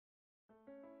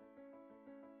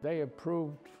They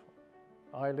approved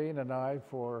Eileen and I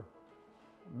for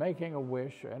making a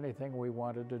wish, anything we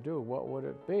wanted to do. What would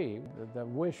it be? The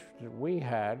wish that we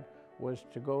had was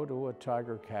to go to a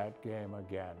Tiger-Cat game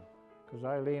again. Because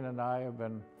Eileen and I have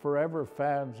been forever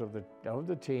fans of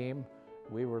the team.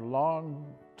 We were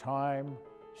long-time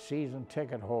season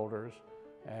ticket holders,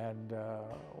 and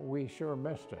we sure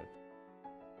missed it.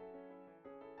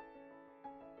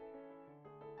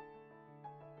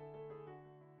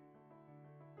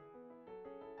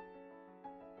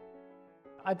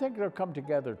 I think they'll come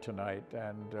together tonight,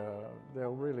 and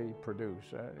they'll really produce.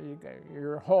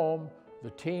 You're home,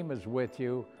 the team is with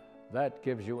you, that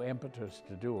gives you impetus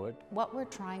to do it. What we're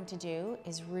trying to do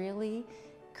is really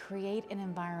create an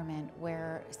environment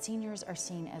where seniors are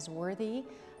seen as worthy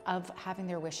of having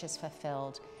their wishes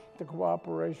fulfilled. The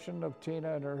cooperation of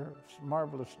Tina and her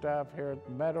marvelous staff here at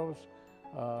the Meadows,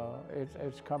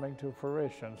 it's coming to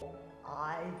fruition.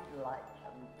 I'd like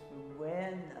them to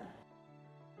win.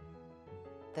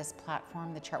 This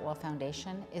platform, the Chartwell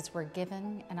Foundation, is we're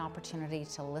given an opportunity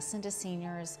to listen to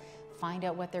seniors, find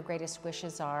out what their greatest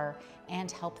wishes are, and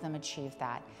help them achieve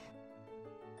that.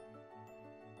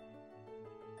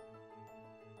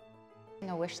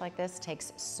 A wish like this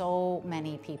takes so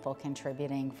many people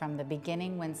contributing, from the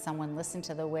beginning when someone listened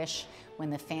to the wish, when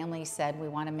the family said we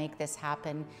want to make this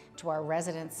happen, to our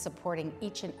residents supporting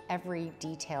each and every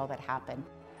detail that happened.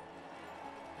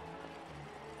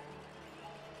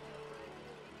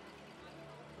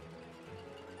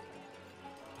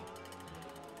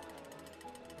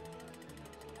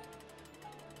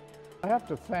 I have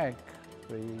to thank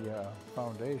the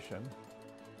foundation,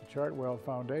 the Chartwell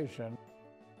Foundation.